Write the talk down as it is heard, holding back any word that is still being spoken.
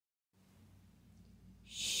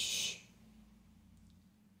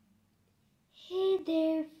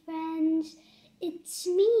It's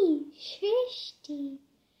me, Shrishti.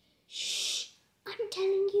 Shh, I'm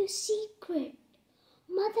telling you a secret.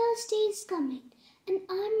 Mother's Day is coming and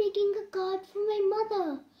I'm making a card for my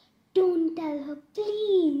mother. Don't tell her,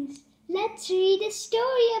 please. Let's read a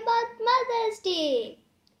story about Mother's Day.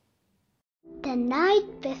 The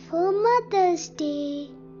Night Before Mother's Day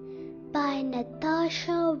by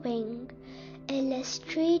Natasha Wing.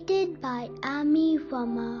 Illustrated by Amy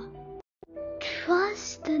Wama.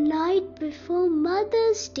 'Twas the night before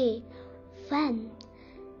Mother's Day when,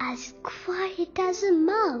 as quiet as a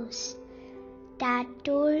mouse, Dad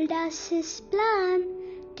told us his plan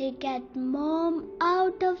to get Mom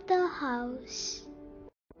out of the house.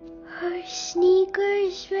 Her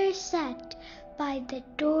sneakers were set by the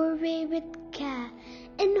doorway with care,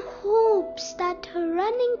 in hopes that her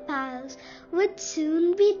running pals would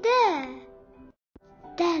soon be there.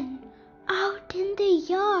 Then, out in the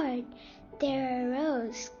yard, there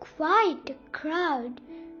arose quite a crowd.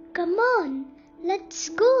 "Come on, let's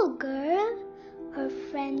go, girl," her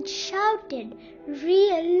friend shouted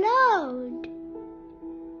real loud.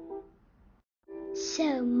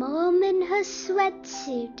 So Mom in her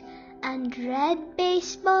sweatsuit and red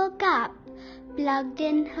baseball cap plugged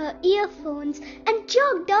in her earphones and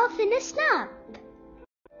jogged off in a snap.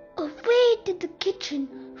 Away to the kitchen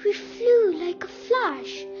we flew like a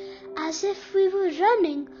flash, as if we were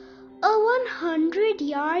running a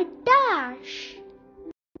 100-yard dash.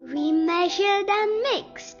 We measured and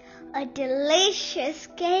mixed a delicious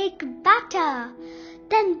cake batter,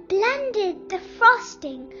 then blended the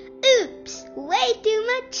frosting. Oops, way too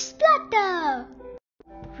much splatter!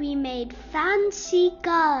 We made fancy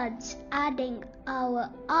cards, adding our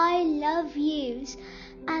I love yous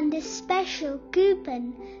and a special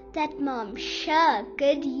coupon that Mom sure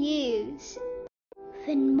could use.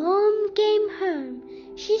 When Mom came home,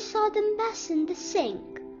 she saw the mess in the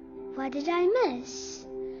sink. "What did I miss?"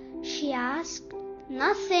 she asked.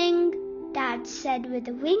 "Nothing," Dad said with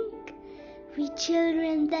a wink. We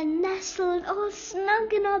children then nestled all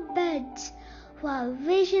snug in our beds, while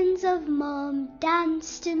visions of Mom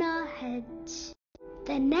danced in our heads.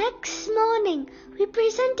 The next morning, we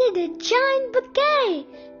presented a giant bouquet.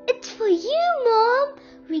 "It's for you, Mom!"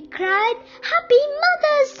 we cried. "Happy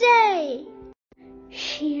Mother's Day!"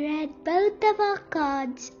 She read both of our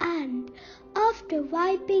cards and, after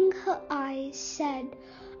wiping her eyes, said,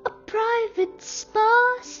 "A private spa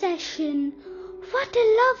session! What a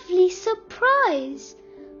lovely surprise!"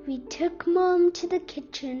 We took Mom to the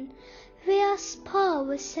kitchen, where our spa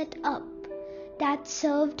was set up. Dad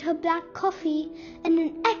served her black coffee in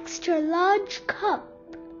an extra large cup.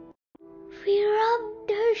 We rubbed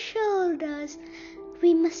her shoulders,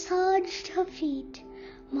 we massaged her feet.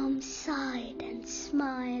 Mom sighed and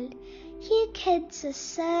smiled. "You kids are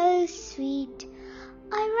so sweet."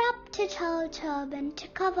 I wrapped a towel turban to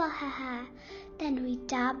cover her hair. Then we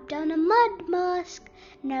dabbed on a mud mask,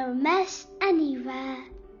 no mess anywhere.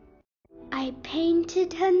 I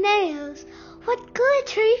painted her nails, what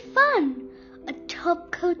glittery fun! A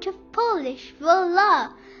top coat of polish,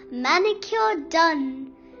 voila, manicure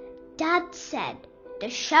done. Dad said, "The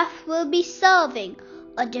chef will be serving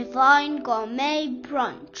a divine gourmet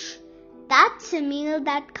brunch. That's a meal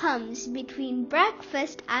that comes between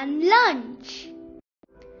breakfast and lunch."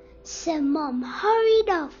 So Mom hurried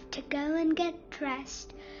off to go and get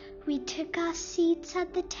dressed. We took our seats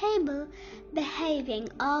at the table, behaving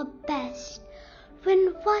our best, when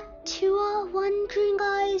what to our wondering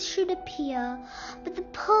eyes should appear but the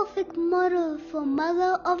perfect model for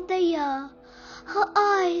Mother of the Year. Her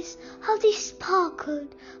eyes, how they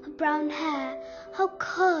sparkled, her brown hair, how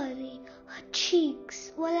curly, her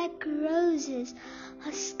cheeks were like roses,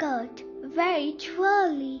 her skirt very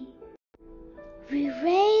twirly. We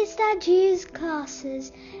raised our juice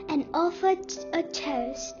glasses and offered a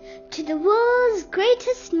toast to the world's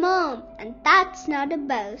greatest Mom, and that's not a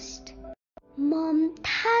boast. Mom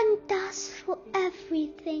thanked us for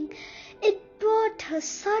everything. It brought her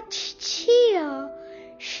such cheer.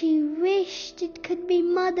 She wished it could be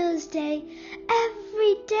Mother's Day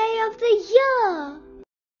every day of the year.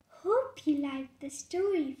 Hope you liked the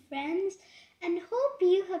story, friends, and hope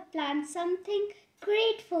you have planned something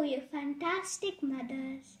great for your fantastic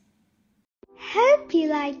mothers. Hope you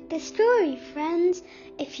liked the story, friends.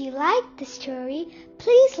 If you liked the story,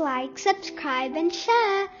 please like, subscribe, and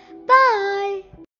share. Bye!